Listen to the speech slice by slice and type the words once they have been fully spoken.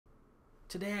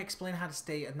Today I explain how to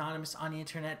stay anonymous on the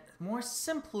internet more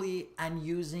simply and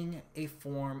using a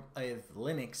form of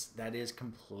Linux that is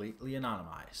completely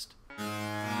anonymized.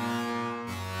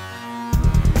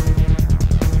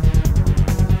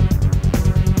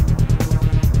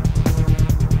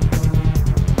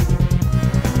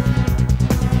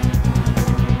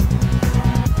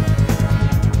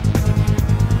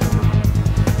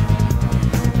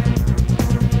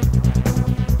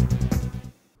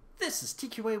 This is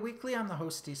TQA Weekly. I'm the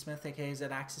host, Steve Smith, aka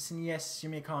Z-Axis, and yes, you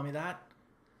may call me that.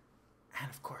 And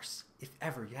of course, if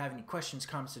ever you have any questions,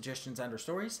 comments, suggestions, and/or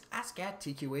stories, ask at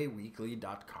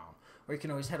tqaweekly.com. Or you can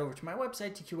always head over to my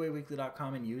website,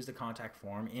 tqaweekly.com, and use the contact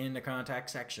form in the contact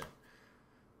section.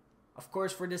 Of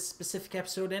course, for this specific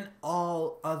episode and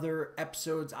all other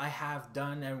episodes I have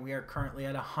done, and we are currently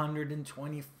at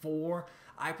 124,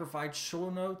 I provide show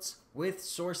notes with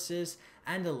sources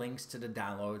and the links to the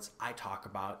downloads I talk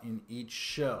about in each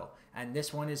show. And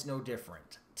this one is no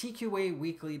different.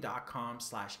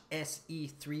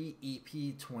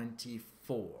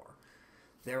 tqaweekly.com/SE3EP24.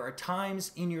 There are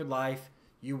times in your life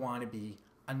you want to be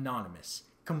anonymous,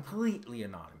 completely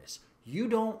anonymous. You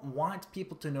don't want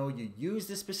people to know you use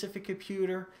this specific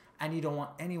computer, and you don't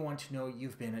want anyone to know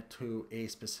you've been to a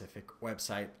specific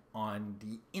website on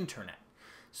the internet.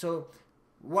 So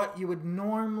what you would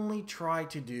normally try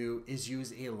to do is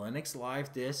use a Linux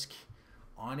live disk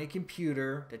on a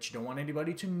computer that you don't want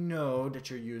anybody to know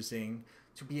that you're using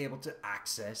to be able to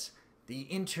access the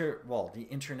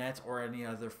internet or any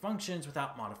other functions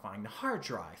without modifying the hard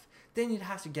drive. Then you'd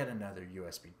have to get another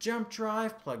USB jump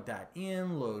drive, plug that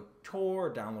in, load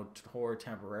Tor, download Tor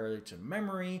temporarily to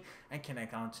memory, and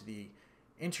connect onto the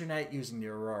internet using the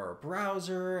Aurora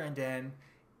browser, and then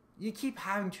you keep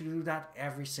having to do that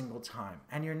every single time,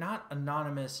 and you're not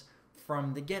anonymous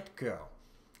from the get-go.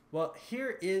 Well,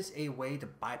 here is a way to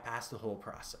bypass the whole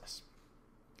process.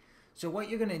 So what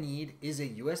you're going to need is a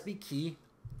USB key,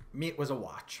 me it was a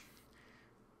watch,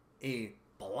 a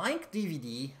blank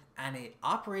DVD, and an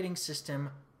operating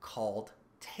system called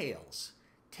Tails.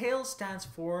 Tails stands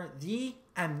for the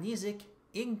Amnesic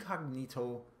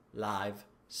Incognito Live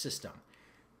System.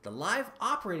 The live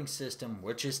operating system,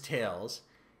 which is Tails,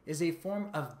 is a form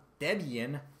of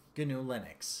Debian GNU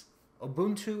Linux.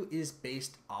 Ubuntu is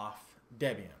based off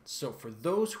Debian. So for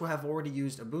those who have already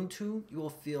used Ubuntu, you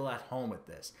will feel at home with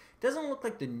this. It doesn't look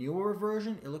like the newer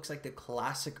version. It looks like the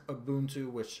classic Ubuntu,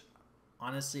 which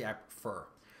honestly I prefer.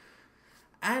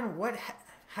 And what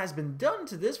has been done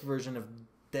to this version of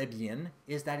Debian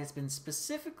is that it's been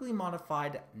specifically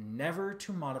modified never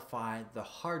to modify the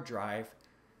hard drive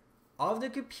of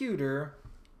the computer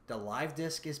the live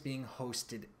disk is being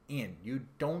hosted in. You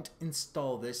don't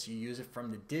install this, you use it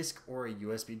from the disk or a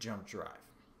USB jump drive.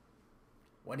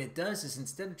 What it does is,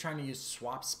 instead of trying to use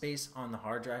swap space on the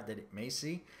hard drive that it may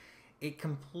see, it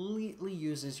completely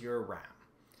uses your RAM.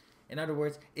 In other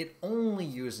words, it only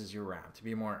uses your RAM, to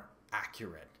be more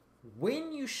accurate.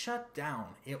 When you shut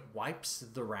down, it wipes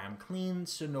the RAM clean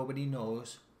so nobody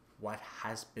knows what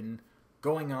has been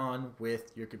going on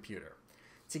with your computer.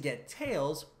 To get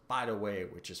Tails, by the way,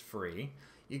 which is free,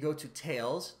 you go to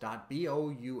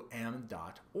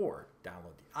tails.boum.org.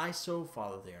 Download the ISO,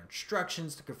 follow their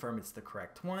instructions to confirm it's the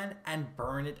correct one, and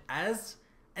burn it as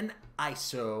an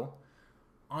ISO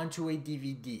onto a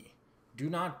DVD. Do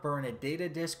not burn a data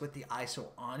disk with the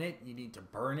ISO on it. You need to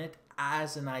burn it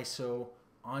as an ISO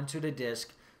onto the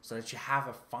disk so that you have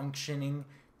a functioning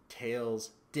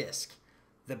Tails disk.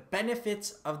 The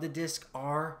benefits of the disk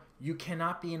are you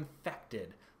cannot be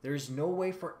infected. There's no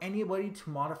way for anybody to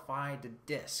modify the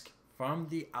disk from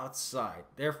the outside.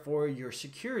 Therefore, your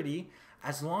security,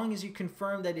 as long as you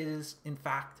confirm that it is in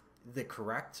fact the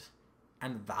correct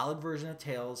and valid version of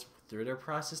Tails through their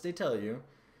process they tell you,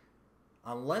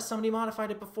 unless somebody modified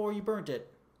it before you burnt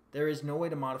it, there is no way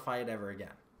to modify it ever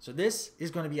again. So this is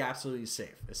going to be absolutely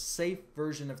safe, a safe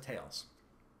version of Tails.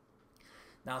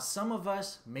 Now, some of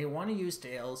us may want to use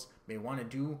Tails, may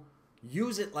want to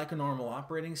use it like a normal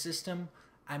operating system,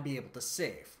 and be able to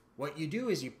save. What you do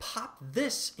is you pop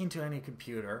this into any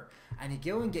computer and you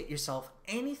go and get yourself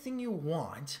anything you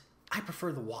want. I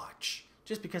prefer the watch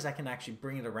just because I can actually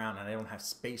bring it around and I don't have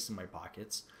space in my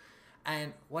pockets.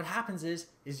 And what happens is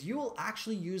you will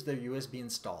actually use the USB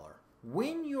installer.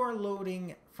 When you are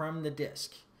loading from the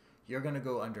disk, you're going to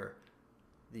go under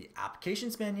the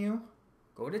applications menu,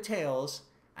 go to Tails,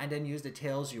 and then use the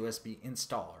Tails USB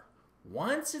installer.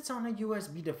 Once it's on a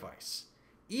USB device,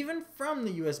 even from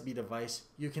the USB device,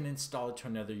 you can install it to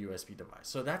another USB device.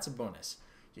 So that's a bonus.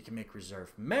 You can make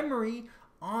reserved memory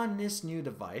on this new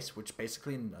device, which is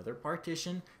basically another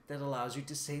partition that allows you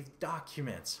to save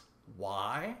documents.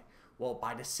 Why? Well,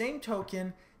 by the same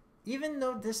token, even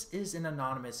though this is an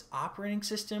anonymous operating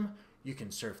system, you can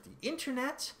surf the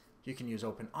internet, you can use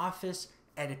OpenOffice,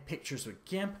 edit pictures with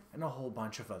GIMP, and a whole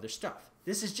bunch of other stuff.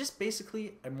 This is just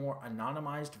basically a more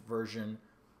anonymized version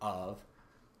of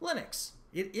Linux.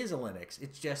 It is a Linux.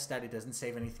 It's just that it doesn't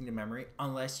save anything to memory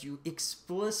unless you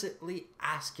explicitly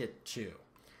ask it to.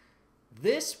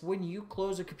 This, when you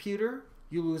close a computer,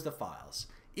 you lose the files.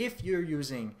 If you're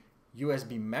using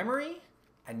USB memory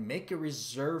and make a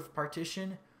reserve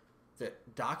partition, the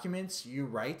documents you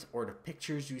write or the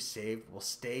pictures you save will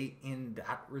stay in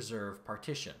that reserve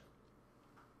partition.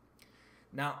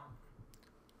 Now,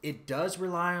 it does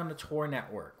rely on the Tor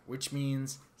network, which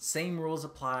means same rules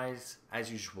applies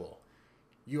as usual.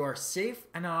 You are safe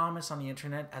and anonymous on the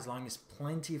internet as long as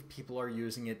plenty of people are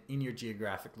using it in your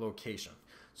geographic location.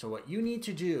 So what you need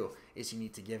to do is you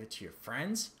need to give it to your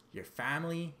friends, your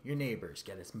family, your neighbors.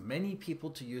 Get as many people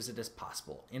to use it as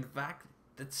possible. In fact,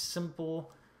 that's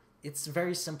simple. It's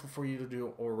very simple for you to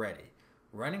do already.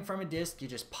 Running from a disk, you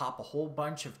just pop a whole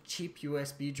bunch of cheap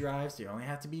USB drives. They only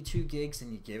have to be 2 gigs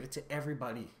and you give it to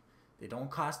everybody. They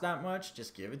don't cost that much.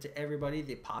 Just give it to everybody.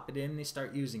 They pop it in and they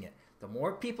start using it. The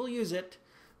more people use it,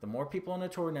 the more people on the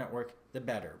Tor network, the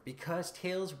better. Because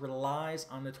Tails relies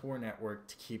on the Tor network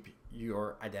to keep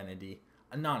your identity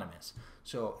anonymous.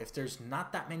 So if there's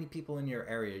not that many people in your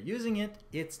area using it,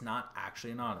 it's not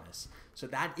actually anonymous. So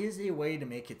that is a way to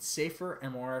make it safer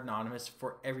and more anonymous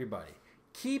for everybody.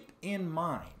 Keep in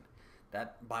mind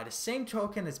that by the same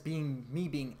token as me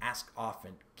being asked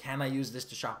often, can I use this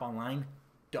to shop online?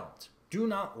 Don't. Do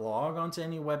not log onto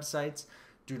any websites.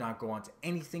 Do not go onto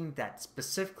anything that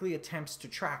specifically attempts to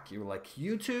track you, like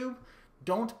YouTube.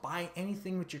 Don't buy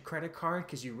anything with your credit card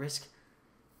because you risk,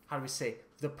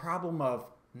 the problem of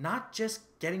not just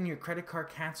getting your credit card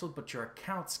canceled, but your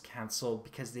accounts canceled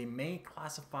because they may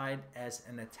classify it as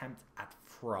an attempt at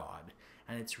fraud.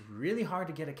 And it's really hard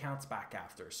to get accounts back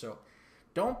after. So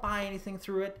don't buy anything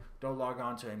through it. Don't log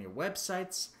on to any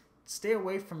websites. Stay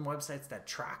away from websites that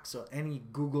track, so any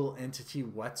Google entity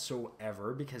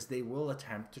whatsoever, because they will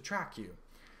attempt to track you.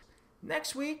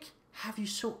 Next week, have you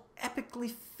so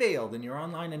epically failed in your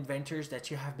online adventures that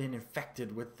you have been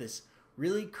infected with this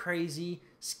really crazy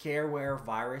scareware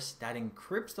virus that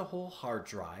encrypts the whole hard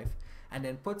drive and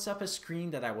then puts up a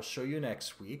screen that I will show you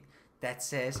next week that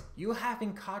says you have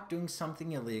been caught doing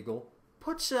something illegal,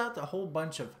 puts out a whole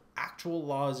bunch of actual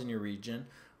laws in your region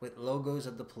with logos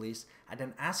of the police, and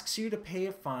then asks you to pay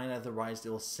a fine, otherwise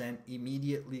they'll send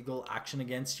immediate legal action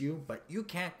against you, but you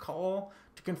can't call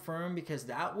to confirm because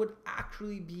that would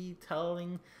actually be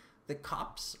telling the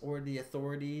cops or the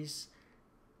authorities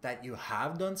that you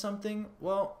have done something.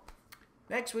 Well,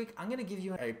 next week I'm going to give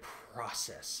you a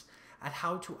process at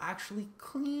how to actually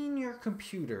clean your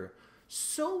computer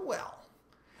so well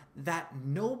that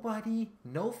nobody,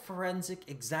 no forensic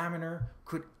examiner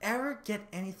could ever get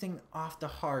anything off the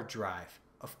hard drive.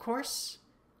 Of course,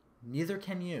 neither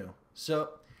can you.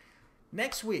 So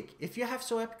next week, if you have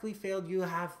so epically failed you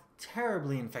have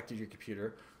terribly infected your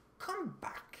computer, come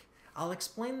back. I'll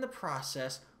explain the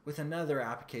process with another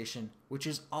application, which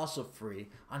is also free,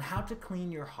 on how to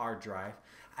clean your hard drive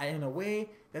in a way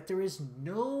that there is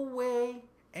no way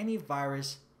any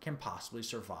virus can possibly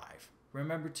survive.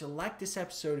 Remember to like this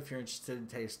episode if you're interested in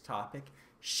today's topic,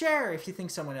 share if you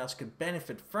think someone else could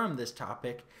benefit from this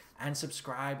topic, and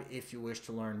subscribe if you wish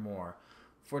to learn more.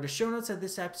 For the show notes of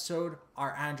this episode,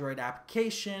 our Android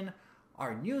application,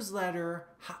 our newsletter,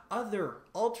 other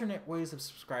alternate ways of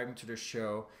subscribing to the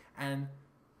show, and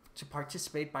to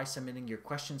participate by submitting your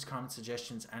questions, comments,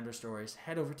 suggestions, and/or stories,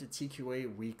 head over to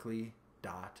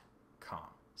tqaweekly.com.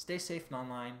 Stay safe and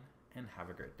online, and have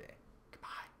a great day.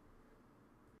 Goodbye.